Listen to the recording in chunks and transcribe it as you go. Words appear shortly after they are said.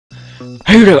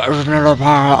Hey there, another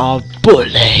part of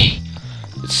Bully.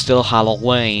 It's still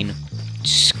Halloween.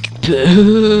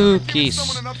 Spookies.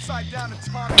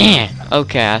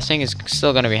 Okay, I think it's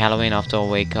still gonna be Halloween after I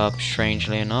wake up,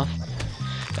 strangely enough.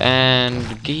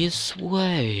 And guess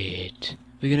what?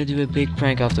 We're gonna do a big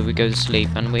prank after we go to sleep,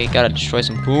 and we gotta destroy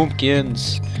some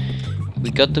pumpkins. We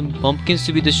got the pumpkins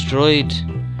to be destroyed.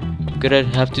 We're gonna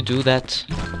have to do that.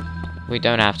 We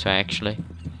don't have to, actually.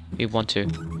 We want to.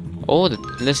 Oh,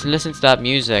 listen to that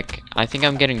music. I think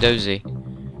I'm getting dozy.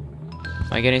 Am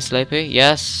I getting sleepy?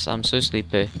 Yes, I'm so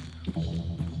sleepy.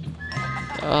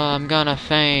 I'm gonna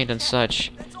faint and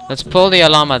such. Let's pull the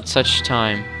alarm at such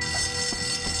time.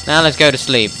 Now let's go to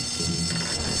sleep.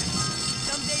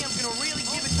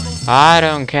 I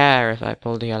don't care if I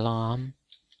pull the alarm.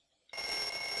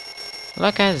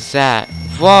 Look at that.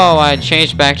 Whoa, I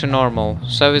changed back to normal.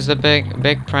 So is the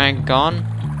big prank gone?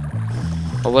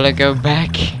 Or will it go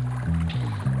back?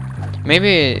 Maybe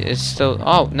it's still...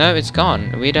 Oh, no, it's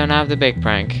gone. We don't have the big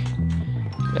prank.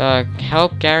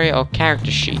 Help Gary or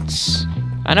character sheets.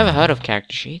 I never heard of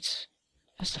character sheets.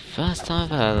 That's the first time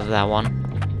I've heard of that one.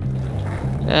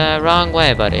 Wrong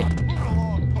way, buddy.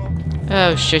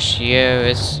 Oh, shush you.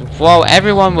 It's... Whoa,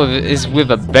 everyone is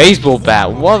with a baseball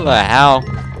bat. What the hell?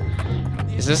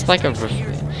 Is this like a...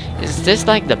 Is this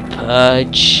like the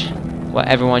Purge? Where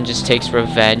everyone just takes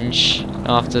revenge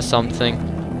after something?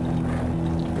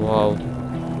 Whoa.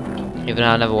 Even though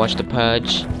I never watched the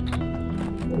Purge.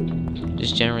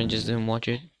 Just generally just didn't watch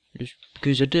it. Just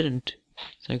because I didn't.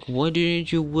 It's like, why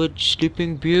didn't you watch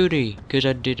Sleeping Beauty? Because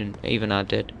I didn't. Even I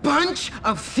did. Bunch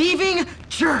of thieving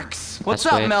jerks! What's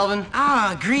That's up, weird. Melvin?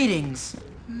 Ah, greetings.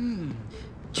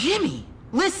 Jimmy,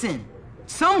 listen.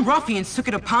 Some ruffians took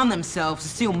it upon themselves to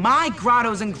steal my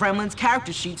Grottos and Gremlins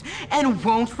character sheets and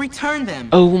won't return them.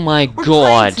 Oh my We're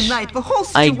god. playing tonight. The whole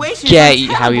I situation get is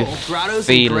how you untenable. Grottos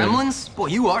feeling. and Gremlins? Boy,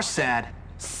 you are sad.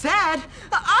 Sad?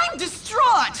 I'm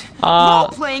distraught. Ah.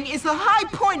 Role-playing is the high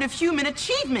point of human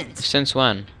achievement. Since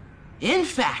when? In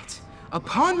fact,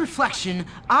 upon reflection,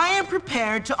 I am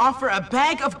prepared to offer a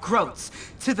bag of groats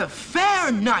to the fair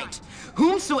knight,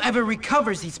 whomsoever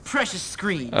recovers these precious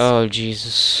screens. Oh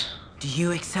Jesus. Do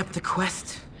you accept the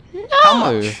quest? No.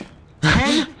 How much?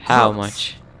 10 How groats.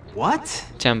 much? What?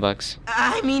 $10.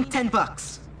 I mean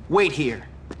 $10. Wait here.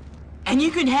 And you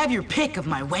can have your pick of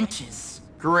my wenches.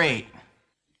 Great.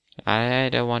 I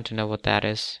don't want to know what that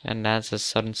is. And that's a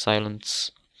sudden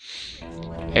silence.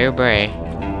 Oh boy.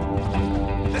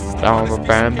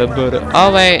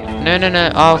 Oh wait,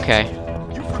 no. Oh, okay.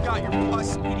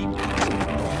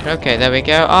 Okay, there we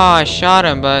go. Oh, I shot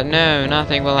him, but no,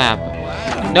 nothing will happen.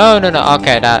 No.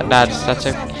 Okay, that's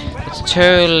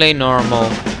totally normal.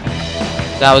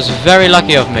 That was very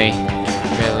lucky of me,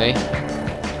 really.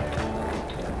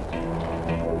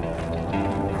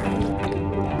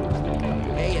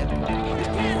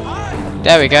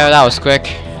 There we go. That was quick.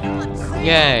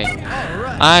 Yay!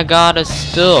 I got a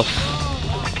stuff.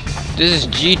 This is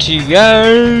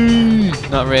GTA.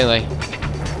 Not really.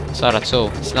 It's not at all.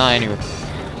 It's not anyway.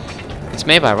 It's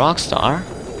made by Rockstar.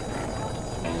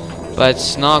 But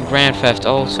it's not Grand Theft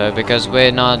also, because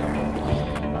we're not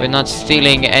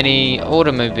stealing any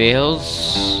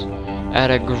automobiles at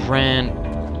a grand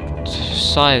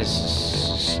size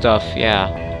stuff. Yeah,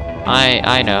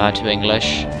 I know how to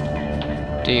English.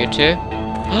 Do you too?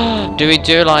 Do we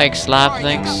do like slap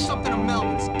things?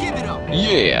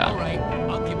 Yeah.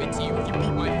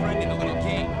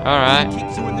 All right.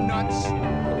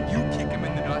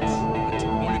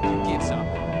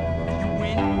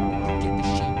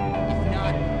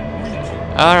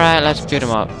 Alright, let's beat him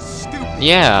up.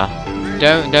 Yeah.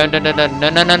 Don't no.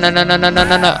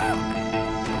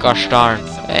 Gosh darn.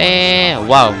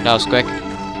 Wow, that was quick.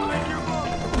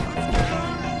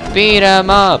 Beat him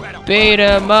up. Deal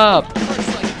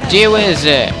with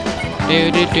it.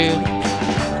 Do.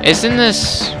 Isn't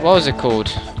this, what was it called?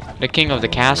 The King of the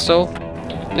Castle?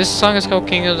 This song is called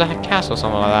King of the Castle,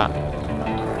 something like that.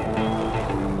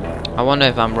 I wonder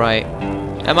if I'm right.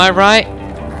 Am I right?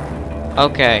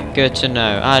 Okay, good to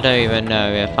know. I don't even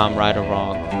know if I'm right or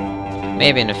wrong.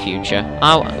 Maybe in the future.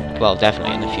 Well,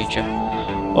 definitely in the future.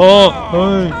 Oh,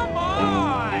 hey.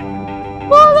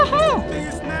 What the hell?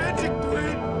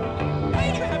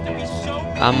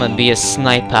 I'm gonna be a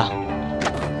sniper.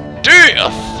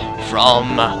 Death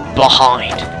from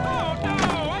behind.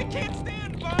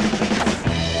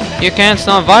 You can't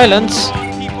stand violence,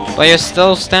 but you're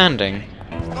still standing.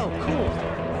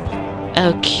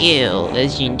 Oh, cool,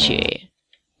 isn't it?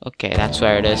 Okay, that's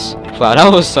where it is. Wow,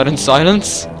 that was sudden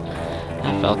silence.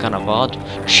 That felt kind of odd.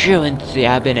 Truancy,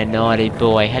 I've been a naughty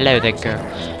boy. Hello there, girl.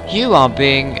 You are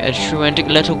being a truantic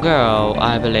little girl,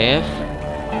 I believe.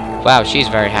 Wow, she's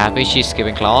very happy. She's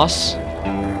skipping class.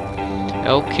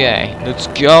 Okay, let's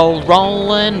go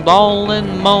rolling,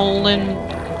 bowling, molding,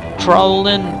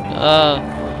 trolling,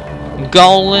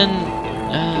 goaling.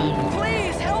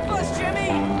 Please help us, Jimmy.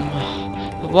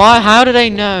 Why? How do they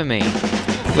know me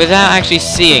without actually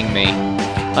seeing me?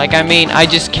 Like, I mean, I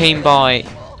just came by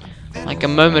like a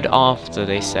moment after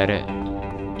they said it.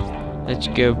 Let's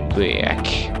go back.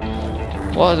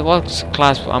 What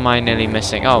class am I nearly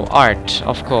missing? Oh, art,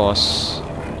 of course.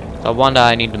 The one that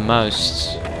I need the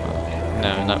most.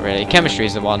 No, not really. Chemistry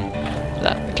is the one.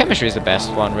 Chemistry is the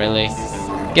best one, really.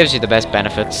 Gives you the best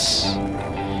benefits.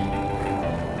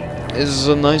 This is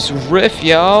a nice riff,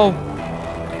 yo.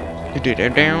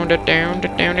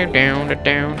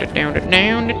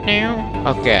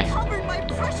 Okay.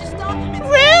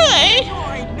 Really?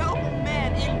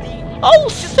 Oh,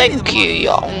 thank you,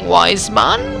 young wise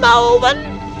man, Melvin.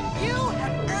 You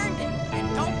have earned it,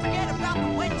 and don't forget about the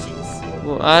wenches.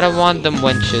 Well, I don't want them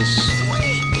wenches.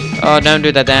 Oh, don't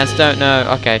do that dance. Don't know.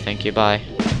 Okay, thank you. Bye.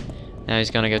 Now he's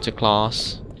gonna go to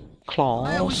class. Class?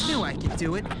 I always knew I could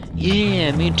do it.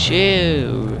 Yeah, me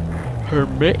too.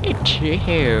 Me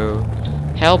too.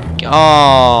 Help.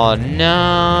 Oh,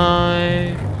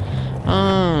 no.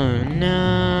 Oh,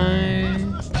 no.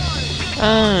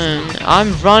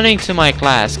 I'm running to my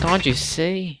class. Can't you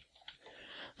see?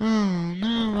 Oh,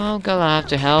 no. I'm gonna have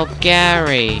to help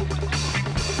Gary.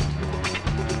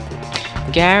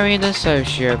 Gary the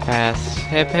sociopath.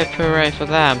 Hip hip hooray for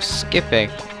that. I'm skipping.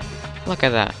 Look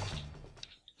at that.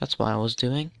 That's what I was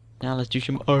doing. Now let's do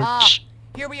some art.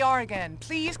 Here we are again.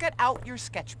 Please get out your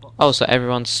sketchbook. Oh, so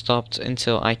everyone stopped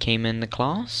until I came in the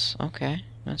class? Okay,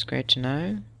 that's great to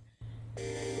know.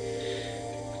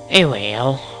 Eh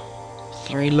well.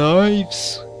 3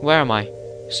 lives. Where am I?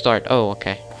 Start. Oh,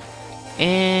 okay.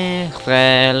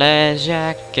 Frère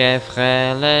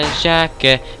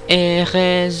Jacques,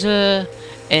 heureuse,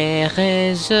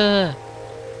 heureuse.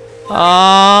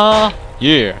 Ah,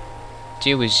 yeah.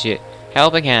 Deal with it.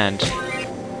 Helping hand.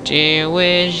 Deal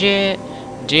with it.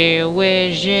 Deal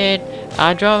with it.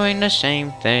 I'm drawing the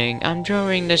same thing. I'm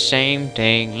drawing the same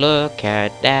thing. Look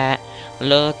at that.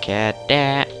 Look at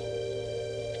that.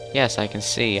 Yes, I can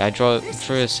see. I drew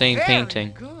the same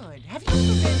painting. Good. Have you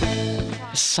ever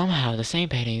been? Somehow the same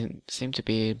painting seemed to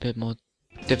be a bit more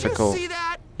difficult. See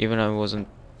that? Even though it wasn't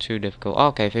too difficult.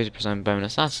 Okay, 50%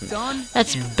 bonus. Done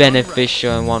That's and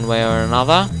beneficial in one way or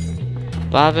another.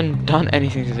 But I haven't done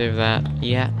anything to do with that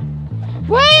yet.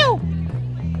 Wow!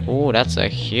 Oh, that's a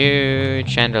huge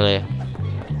chandelier.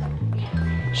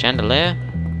 Chandelier?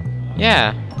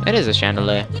 Yeah, it is a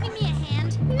chandelier. Giving me a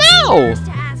hand? No!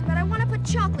 To ask, but I want to put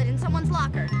chocolate in someone's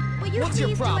locker. Will you What's your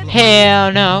please do problem? it?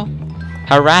 Hell no.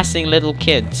 Harassing little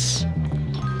kids.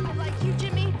 I like you,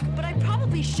 Jimmy, but I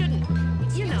probably shouldn't.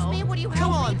 You know. Me, what do you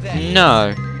Come on, then.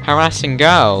 No. Harassing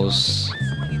girls.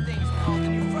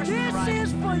 This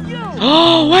is for you.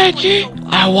 Oh, Wedgie!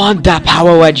 I want that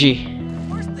power Wedgie.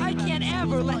 I can't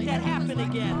ever let that happen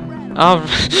again. Oh,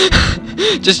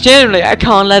 just generally, I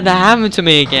can't let that happen to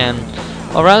me again.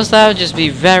 Or else that would just be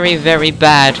very, very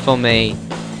bad for me.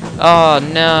 Oh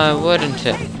no, wouldn't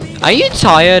it? Are you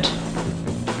tired?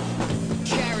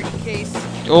 Charity case.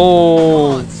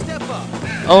 Oh, Step up.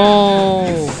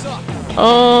 oh, Suck.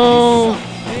 oh,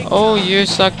 oh, you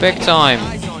suck big time.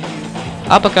 Eyes on you.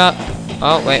 Uppercut.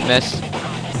 Oh, wait, missed.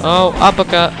 Oh,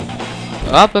 uppercut.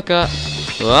 Uppercut.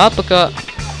 Uppercut.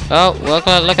 Oh, look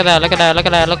at that, look at that, look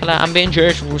at that, look at that. I'm being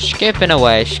just skipping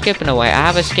away, skipping away. I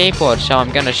have a skateboard, so I'm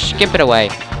gonna skip it away.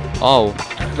 Oh.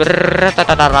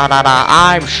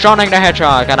 I'm shunning the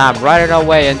hedgehog and I'm riding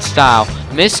away in style.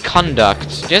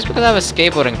 Misconduct. Just because I have a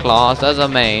skateboard in class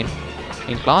doesn't mean.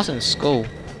 In class and school.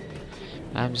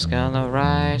 I'm just gonna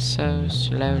ride so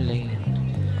slowly.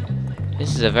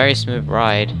 This is a very smooth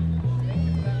ride.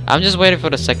 I'm just waiting for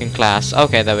the second class.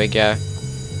 Okay, there we go.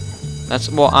 That's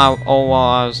what I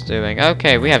was doing.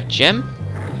 Okay, we have gym.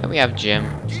 We have gym.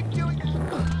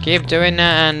 Keep doing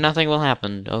that and nothing will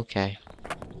happen. Okay.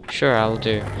 Sure, I'll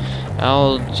do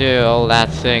all that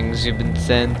things you've been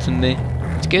saying to me.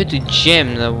 Let's go to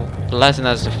gym, the lesson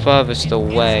that's the furthest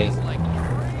away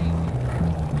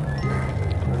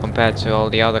compared to all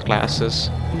the other classes.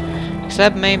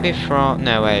 Except maybe from...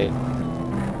 no, wait.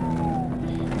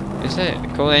 Is it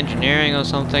called engineering or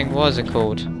something? What is it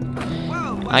called?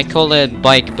 I call it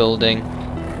bike building.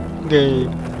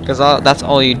 Because that's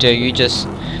all you do. You just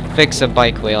fix a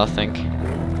bike wheel, I think.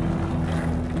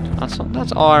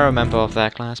 That's all I remember of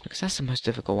that class, because that's the most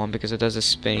difficult one, because it does a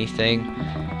spinny thing.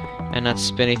 And that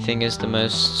spinny thing is the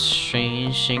most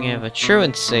strange thing ever.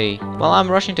 Truancy. Well, I'm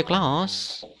rushing to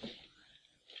class.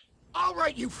 All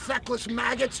right, you feckless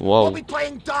maggots. Whoa. We'll be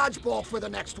playing dodgeball for the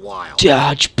next while.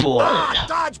 Dodgeball. Ah,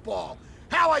 dodgeball.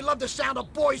 How I love the sound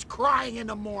of boys crying in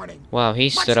the morning. Wow, he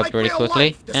Much stood up like really real quickly.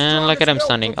 life, the And look at him strongest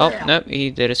standing. will Oh, prevail. no, he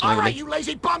did it All right, smoothly. you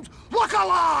lazy bums, look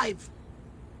alive.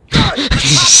 Good.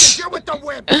 Hopkins, you're with the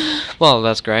wimp. Well,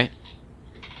 that's great.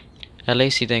 At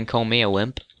least he didn't call me a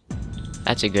wimp.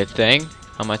 That's a good thing,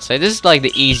 I might say. This is like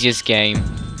the easiest game,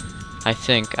 I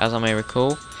think, as I may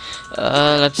recall.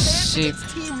 Let's see.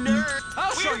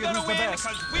 I'll show you who's the best.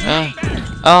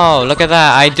 Oh, look at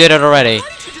that. I did it already.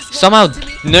 Somehow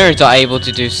nerds are able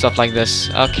to do stuff like this.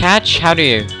 Catch? How do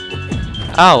you?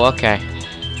 Oh, okay.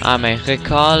 I may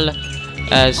recall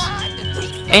as...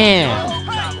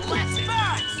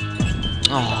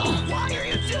 Oh.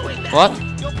 What?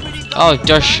 Oh,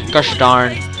 gosh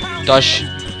darn.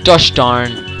 Gosh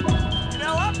darn.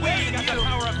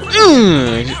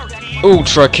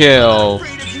 Ultra kill.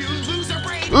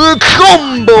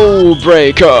 Combo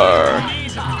breaker.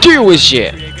 Do a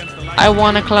shit. I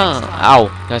want a clone. Ow,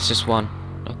 that's just one.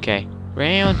 Okay.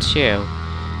 Round 2.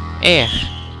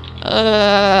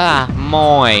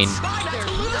 Mine.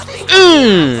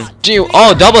 Do.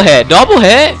 Oh, double hit. Double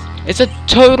hit? It's a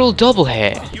total double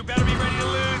hit.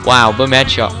 Wow, boom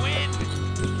headshot.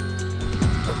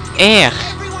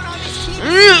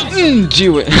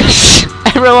 Do it.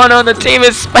 Everyone on the team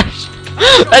is special.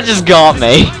 That just got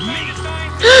me.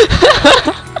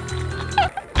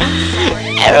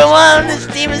 Everyone on this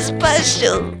team is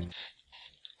special.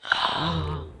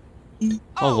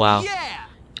 Oh wow. Yeah!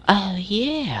 Oh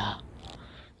yeah.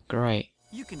 Great.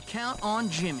 You can count on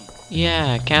Jimmy.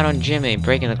 Yeah, count on Jimmy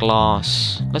breaking the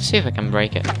glass. Let's see if I can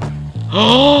break it.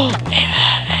 Oh,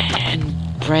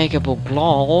 unbreakable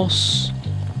glass.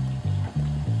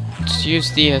 Let's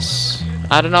use this.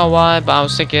 I don't know why, but I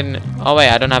was thinking. Oh wait,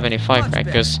 I don't have any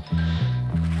firecrackers.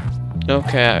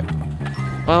 Okay.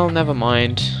 Well, never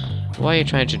mind. What are you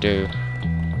trying to do?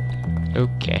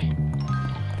 Okay.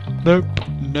 Nope.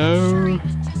 No.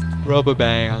 Rubber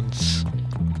bands.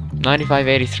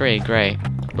 95-83. Great.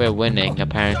 We're winning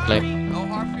apparently. No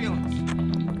hard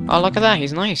feelings. Oh, look at that.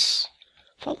 He's nice.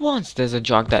 For once, there's a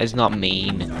jock that is not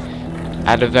mean.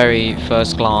 At a very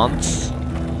first glance.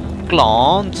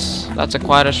 That's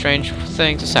quite a strange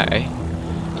thing to say.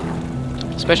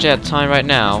 Especially at the time right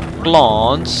now.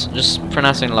 Glance. Just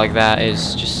pronouncing it like that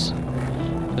is just...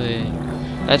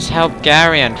 Let's help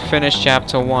Gary and finish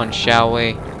chapter 1, shall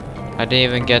we? I didn't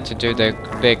even get to do the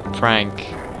big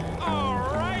prank.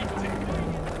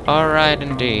 Alright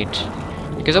indeed.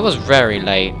 Because it was very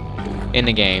late in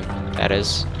the game, that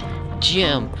is.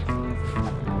 Jump.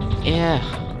 Yeah.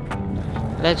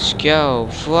 Let's go.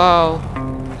 Whoa.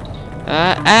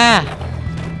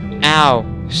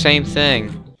 Ow. Same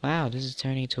thing. Wow, this is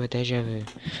turning into a deja vu.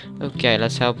 Okay,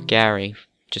 let's help Gary.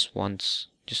 Just once.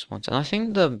 And I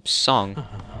think the song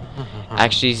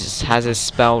actually has it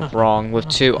spelled wrong with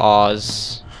 2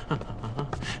 R's.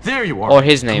 There you are. Or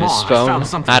his name is Come on, I spelled. found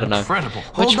something I don't know. incredible.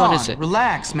 Which Hold one on, is it?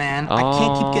 relax, man. I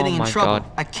can't keep getting in my trouble.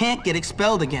 God. I can't get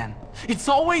expelled again. It's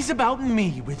always about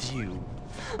me with you.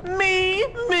 Me.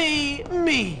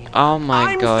 Oh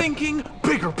my God. I'm thinking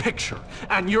bigger picture,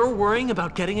 and you're worrying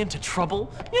about getting into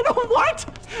trouble? You know what?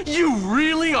 You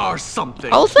really are something.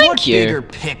 Oh, thank What you. bigger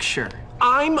picture?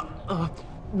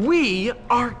 We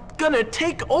are gonna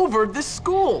take over this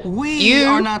school. We You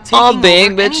are not taking are being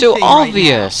a over bit too anything right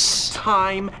obvious.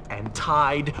 Time and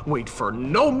tide wait for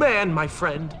no man, my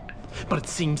friend. But it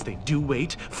seems they do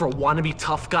wait for a wannabe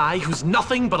tough guy who's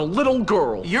nothing but a little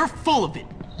girl. now. You're full of it.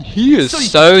 He is you can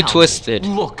so count it. twisted.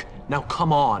 Look, now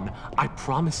come on. I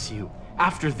promise you,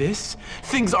 after this,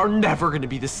 things are never gonna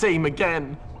be the same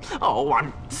again. Oh,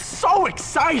 I'm so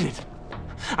excited.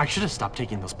 I should have stopped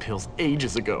taking those pills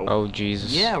ages ago. Oh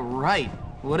Jesus. Yeah, right.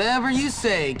 Whatever you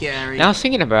say, Gary. Now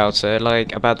thinking about it,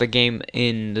 like about the game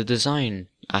in the design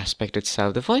aspect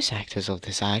itself, the voice actors of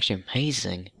this are actually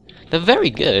amazing. They're very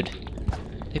good.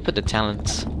 They put the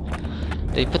talents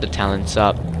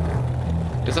up.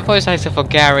 Because the voice actor for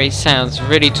Gary sounds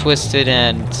really twisted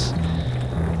and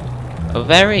a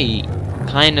very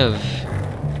kind of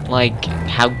like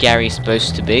how Gary's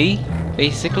supposed to be,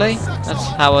 basically. That's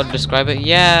how I'd describe it.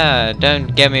 Yeah,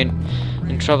 don't get me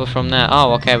in trouble from that.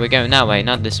 Oh, okay, we're going that way,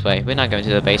 not this way. We're not going to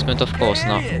the basement, of course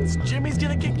not. Idiots. Jimmy's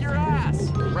gonna kick your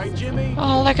ass. Right, Jimmy?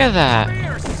 Oh, look at that.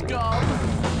 Here, scum.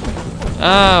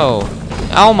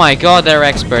 Oh my God, they're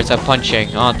experts at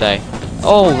punching, aren't they?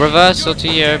 Oh, reversal to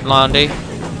you, Blondie.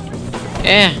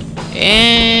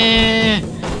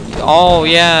 Oh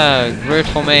yeah, rude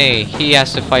for me. He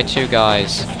has to fight 2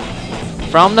 guys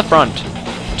from the front.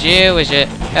 Jew is it?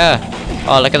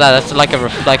 Oh, look at that. That's like a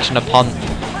reflection upon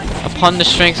upon the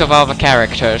strength of our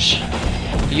characters.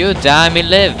 You die, me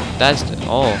live. That's the,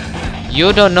 oh.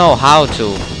 You don't know how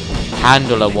to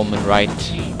handle a woman right.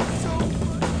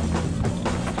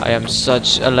 I am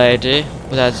such a lady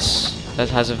that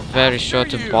has a very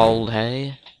short bald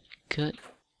hair. Good.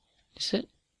 Is it?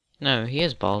 No, he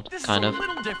is bald, kind of.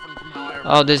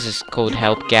 Oh, this is called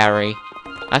Help Gary.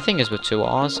 I think it's with 2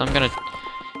 R's. I'm gonna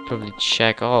probably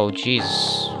check. Oh,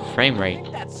 Jesus. Frame rate.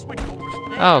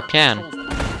 Oh, can.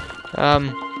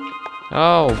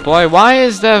 Oh, boy. Why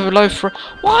is there low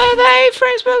why are they 8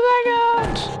 frames per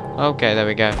second? Okay, there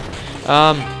we go.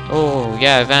 Oh,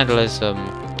 yeah, vandalism.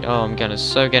 Oh, I'm gonna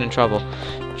get in trouble.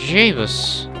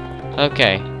 Jeebus.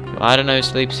 Okay. I don't know who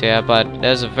sleeps here, but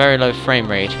there's a very low frame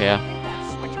rate here.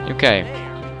 Okay.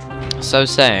 So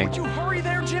saying,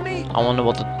 I wonder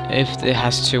what if it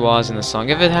has 2 R's in the song.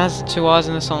 If it has 2 R's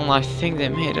in the song, I think they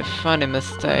made a funny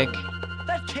mistake.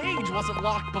 That cage wasn't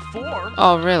locked before.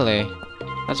 Oh, really?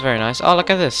 That's very nice. Oh, look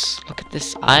at this. Look at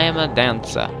this. I am a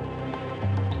dancer.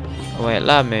 Oh, wait,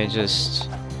 let me just.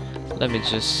 There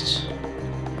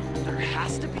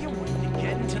has to be a way to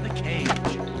get into the cage.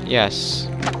 Yes.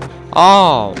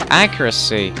 Oh,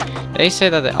 accuracy. They say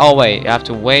that. Oh wait, you have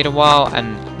to wait a while,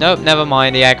 and nope, never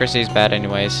mind. The accuracy is bad,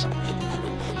 anyways.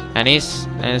 And it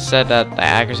said that the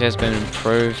accuracy has been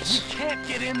improved. We can't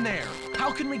get in there.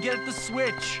 How can we get at the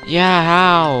switch? Yeah,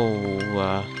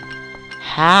 how?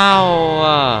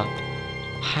 How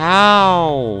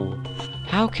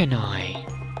can I?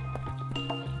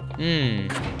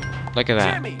 Look at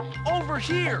that. Jimmy, over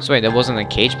here. So wait, there wasn't a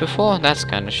cage before? That's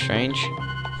kind of strange.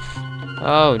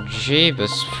 Oh,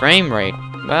 jeebus, frame rate.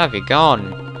 Where have you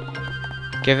gone?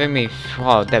 Giving me.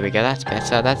 Oh, there we go. That's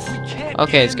better. That's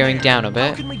okay. It's going down a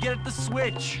bit. How can we get at the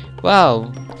switch?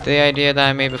 Well, the idea that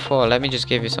I made before. Let me just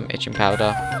give you some itching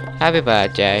powder. Happy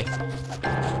birthday.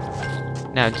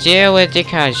 Now deal with the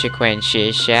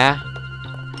consequences, yeah.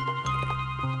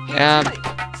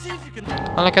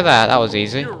 Oh, look at that. That was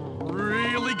easy. You're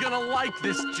really gonna like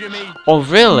this, Jimmy. Oh,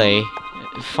 really?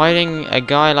 Fighting a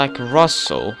guy like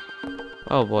Russell.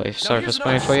 Oh boy, sorry for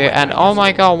spoiling for you. And oh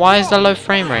my god, why is there low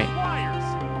frame rate?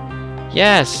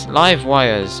 Yes, live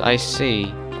wires, I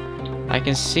see. I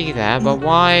can see that, but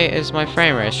why is my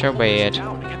frame rate so weird?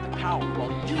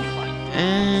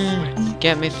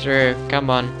 Get me through, come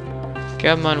on.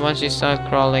 Come on, once you start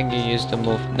crawling, you use the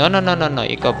move. No,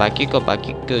 you go back, you go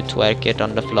twerk it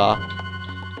on the floor.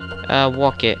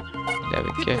 Walk it. There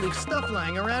we go. Leave stuff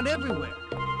lying around everywhere.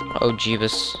 Oh,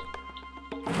 Jeebus.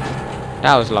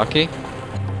 That was lucky.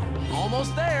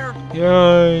 Almost there.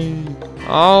 Yay!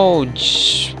 Oh,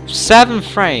 7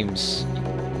 frames.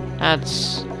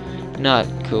 That's not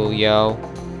cool, yo.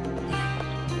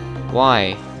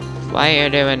 Why? Why are you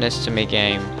doing this to me,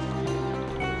 game?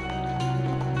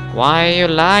 Why are you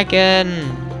lagging?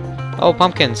 Oh,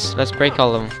 pumpkins. Let's break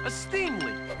all of them. A steam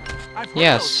leak. I've heard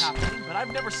Yes. those happening, but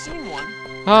I've never seen one.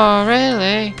 Oh,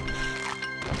 really?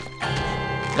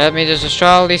 Let me just destroy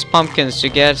all these pumpkins to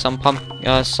get some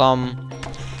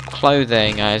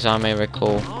clothing, as I may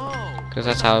recall. Because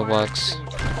that's how it works.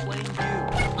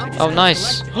 Oh,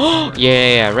 nice.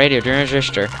 Yeah, radio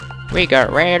transistor. We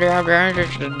got radio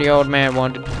transistor the old man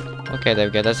wanted. Okay, there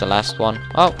we go. That's the last one.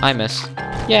 Oh, I missed.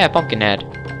 Yeah, pumpkin head.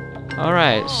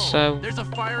 Alright, so. There's a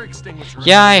fire extinguisher.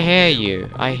 Yeah, I hear you.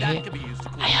 I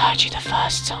heard you the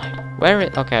first time. Where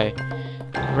it? Okay.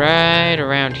 Right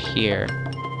around here.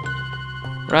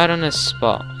 Right on this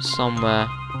spot. Somewhere.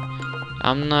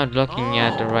 I'm not looking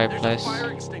at the right place.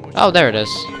 Oh, there it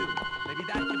is.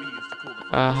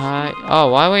 Hi. Oh,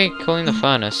 why are we cooling the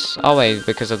furnace? Oh, wait,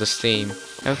 because of the steam.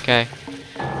 Okay.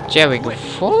 There we go.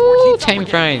 14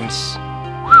 frames.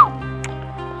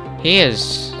 He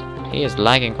is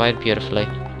lagging quite beautifully.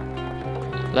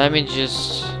 Let me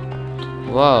just.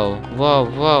 Whoa.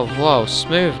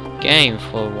 Smooth game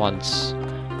for once.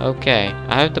 Okay.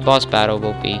 I hope the boss battle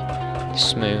will be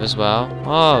smooth as well.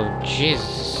 Oh,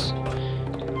 Jesus.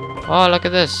 Oh, look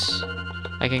at this.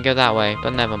 I can go that way,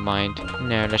 but never mind.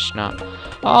 No, let's not.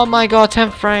 Oh my god,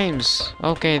 10 frames.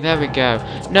 Okay, there we go.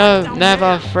 No,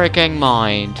 never freaking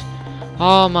mind.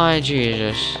 Oh my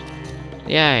Jesus.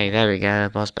 Yay, there we go,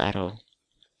 boss battle.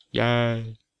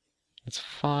 Yay. It's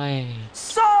fine.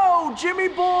 So, Jimmy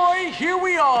boy, here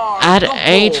we are. At the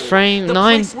 8 bowl, frame, the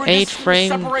 9, place where 8 this frame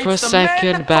separates per the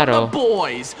second men battle. From the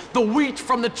boys, the wheat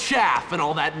from the chaff, and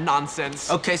all that nonsense.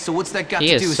 Okay, so what's that got He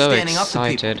to is do with so standing up to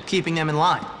excited. people, keeping them in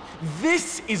line?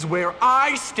 This is where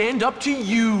I stand up to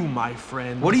you, my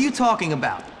friend. What are you talking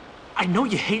about? I know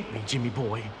you hate me, Jimmy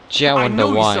boy. Gee, I wonder know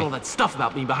you why. said all that stuff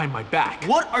about me behind my back.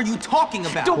 What are you talking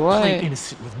about? Don't What? play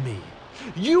innocent with me.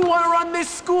 You want to run this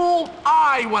school?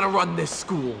 I want to run this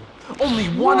school. Only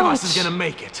one of us is gonna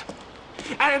make it.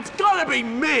 And it's gonna be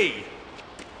me!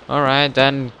 Alright,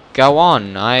 then go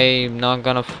on. I'm not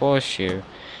gonna force you.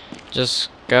 Just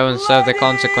go and serve the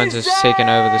consequences of taking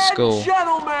over the school.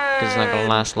 Because it's not gonna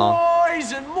last long.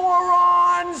 Boys and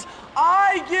morons,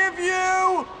 I give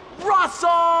you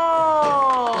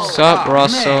Russell! Sup,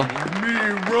 Russell? Me,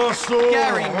 Russell.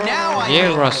 Gary, now I You,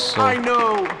 hate Russell. I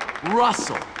know,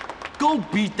 Russell. Go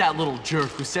beat that little jerk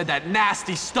who said that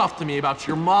nasty stuff to me about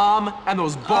your mom and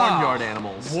those barnyard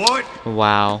animals. What?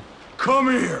 Wow. Come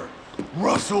here.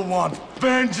 Russell wants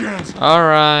vengeance.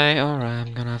 Alright,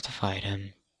 I'm gonna have to fight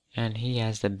him. And he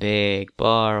has the big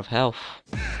bar of health.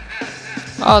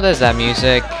 Oh, there's that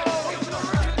music.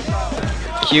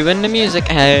 Cue in the music,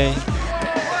 hey.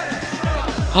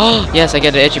 Oh, yes, I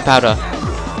get the itchy powder.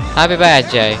 Happy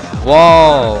birthday.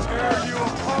 Whoa.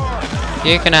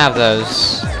 You can have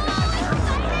those.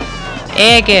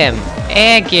 Egg him!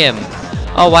 Egg him!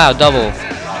 Oh wow, double.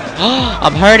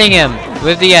 I'm hurting him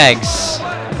with the eggs.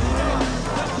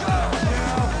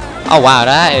 Oh wow,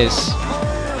 that is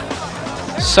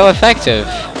so effective,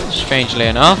 strangely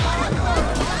enough.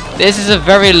 This is a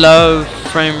very low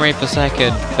frame rate per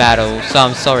second battle, so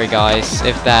I'm sorry guys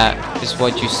if that is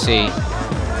what you see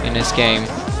in this game.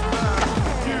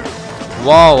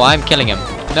 Whoa, I'm killing him.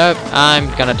 Nope, I'm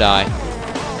gonna die.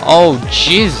 Oh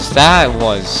Jesus, that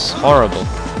was horrible.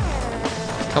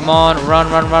 Come on, run.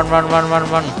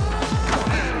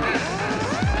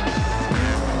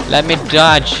 Let me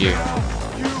dodge you.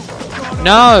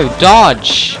 No,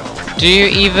 dodge. Do you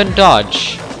even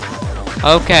dodge?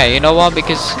 Okay, you know what?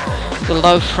 Because the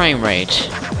low frame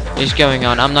rate is going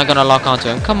on, I'm not gonna lock onto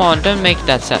him. Come on, don't make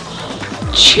that set.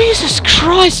 Jesus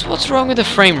Christ, what's wrong with the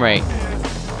frame rate?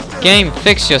 Game,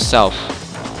 fix yourself.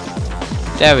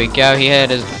 There we go. He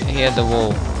hit the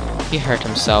wall. He hurt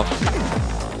himself.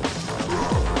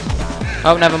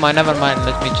 Oh, never mind. Let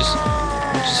me just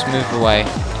move away.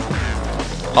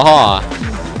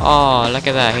 Oh, look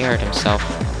at that. He hurt himself.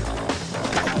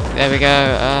 There we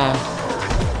go.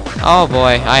 Oh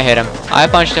boy, I hit him. I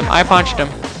punched him.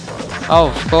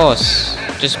 Oh, of course.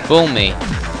 Just bull me.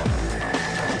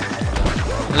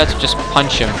 Let's just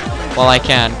punch him while I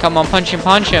can. Come on, punch him.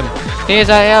 Here's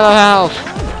our yellow health.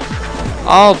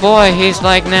 Oh boy, he's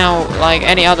like now like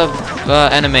any other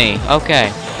enemy. Okay.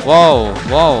 Whoa.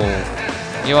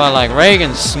 You are like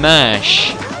Reagan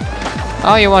Smash.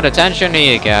 Oh, you want attention?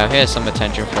 Here you go. Here's some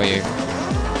attention for you.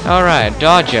 Alright,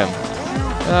 dodge him.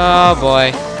 Oh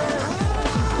boy.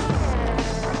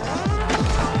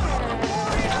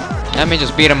 Let me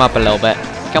just beat him up a little bit.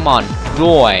 Come on,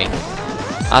 boy.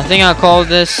 I think I'll call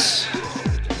this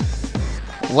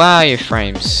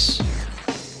wireframes.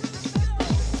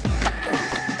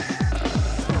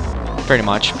 Pretty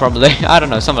much, probably. I don't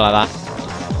know, something like that.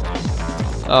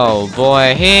 Oh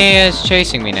boy, he is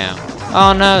chasing me now.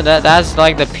 Oh no, that's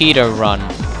like the Peter run.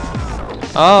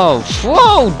 Oh,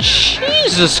 whoa,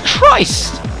 Jesus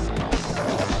Christ!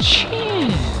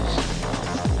 Jeez.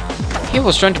 He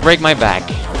was trying to break my back.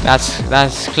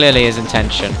 That's clearly his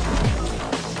intention.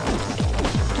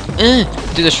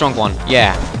 Do the strong one,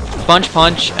 yeah.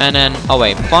 Punch, and then, oh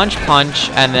wait, punch,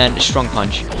 and then strong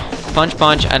punch.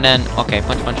 Punch, and then, okay,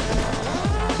 punch.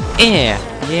 Yeah.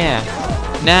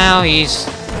 Now he's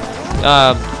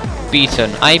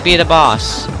beaten. I be the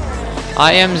boss.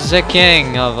 I am the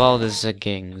king of all the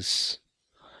kings.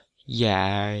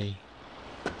 Yay.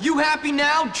 You happy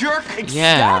now, jerk?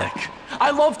 Yeah. Ecstatic. I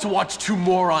love to watch two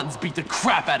morons beat the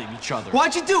crap out of each other.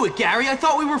 Why'd you do it, Gary? I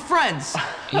thought we were friends.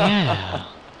 Yeah.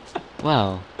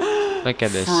 Well, look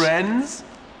at this. Friends?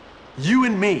 You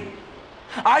and me.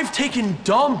 I've taken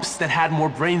dumps that had more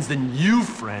brains than you,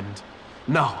 friend.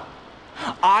 No.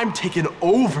 I'm taking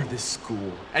over this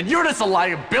school, and you're just a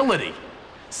liability.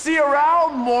 See you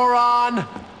around, moron!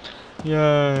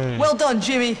 Yay. Well done,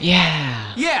 Jimmy.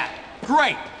 Yeah. Yeah,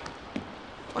 great.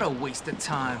 What a waste of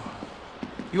time.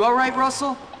 You all right,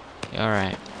 Russell?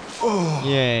 Alright.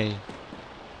 Yay.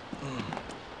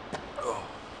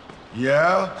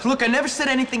 Yeah? Look, I never said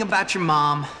anything about your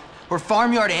mom or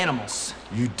farmyard animals.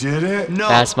 You did it? No.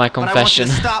 That's my But I want you confession.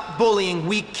 to stop bullying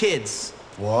weak kids.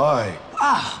 Why?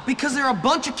 Because there are a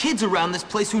bunch of kids around this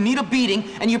place who need a beating,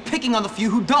 and you're picking on the few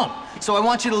who don't. So I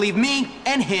want you to leave me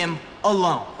and him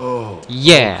alone. Oh.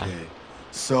 Yeah. Okay.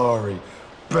 Sorry.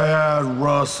 Bad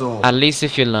Russell. At least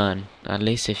if you learn. I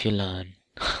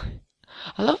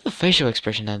love the facial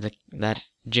expression that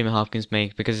Jimmy Hopkins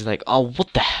makes, because he's like, oh,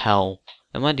 what the hell?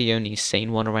 Am I the only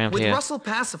sane one around With here? Russell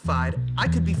pacified, I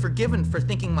could be forgiven for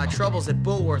thinking my troubles at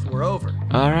Bullworth were over.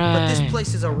 Alright. But this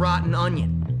place is a rotten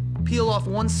onion. Peel off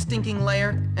one stinking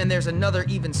layer, and there's another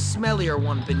even smellier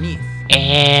one beneath.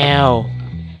 Ew.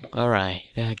 Alright,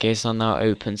 the gates are now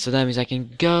open, so that means I can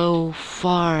go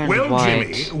far and Well,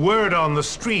 wide. Jimmy, word on the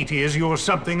street is you're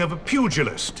something of a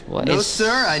pugilist. What No, is-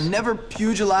 sir, I never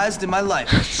pugilized in my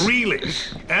life. Really?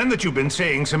 And that you've been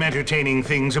saying some entertaining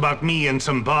things about me and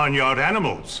some barnyard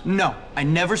animals. No, I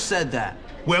never said that.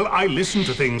 Well, I listen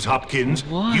to things, Hopkins.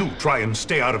 What? You try and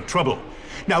stay out of trouble.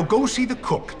 Now go see the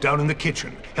cook down in the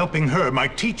kitchen. Helping her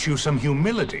might teach you some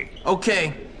humility.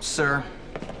 Okay, sir.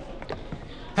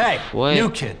 Hey, What? new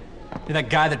kid. You're that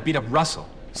guy that beat up Russell.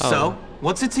 So,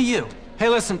 what's it to you? Hey,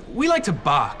 listen, we like to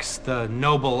box, the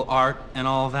noble art and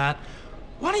all that.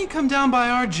 Why don't you come down by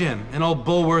our gym in old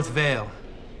Bulworth Vale?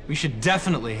 We should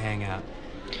definitely hang out.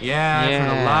 Yeah, I've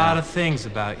heard a Yeah. lot of things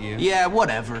about you. Yeah,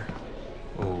 whatever.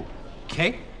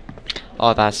 Okay?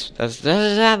 Oh, that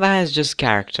is just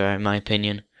character, in my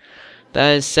opinion.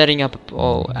 That is setting up.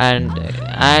 Oh, and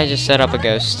I just set up a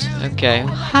ghost. Okay.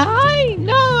 Hi.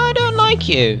 No, I don't like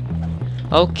you.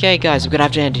 Okay, guys, we're gonna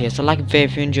have to end here. So like and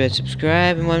favorite if you enjoyed,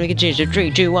 subscribe, and when we continue, so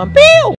 3, 2, 1, pew!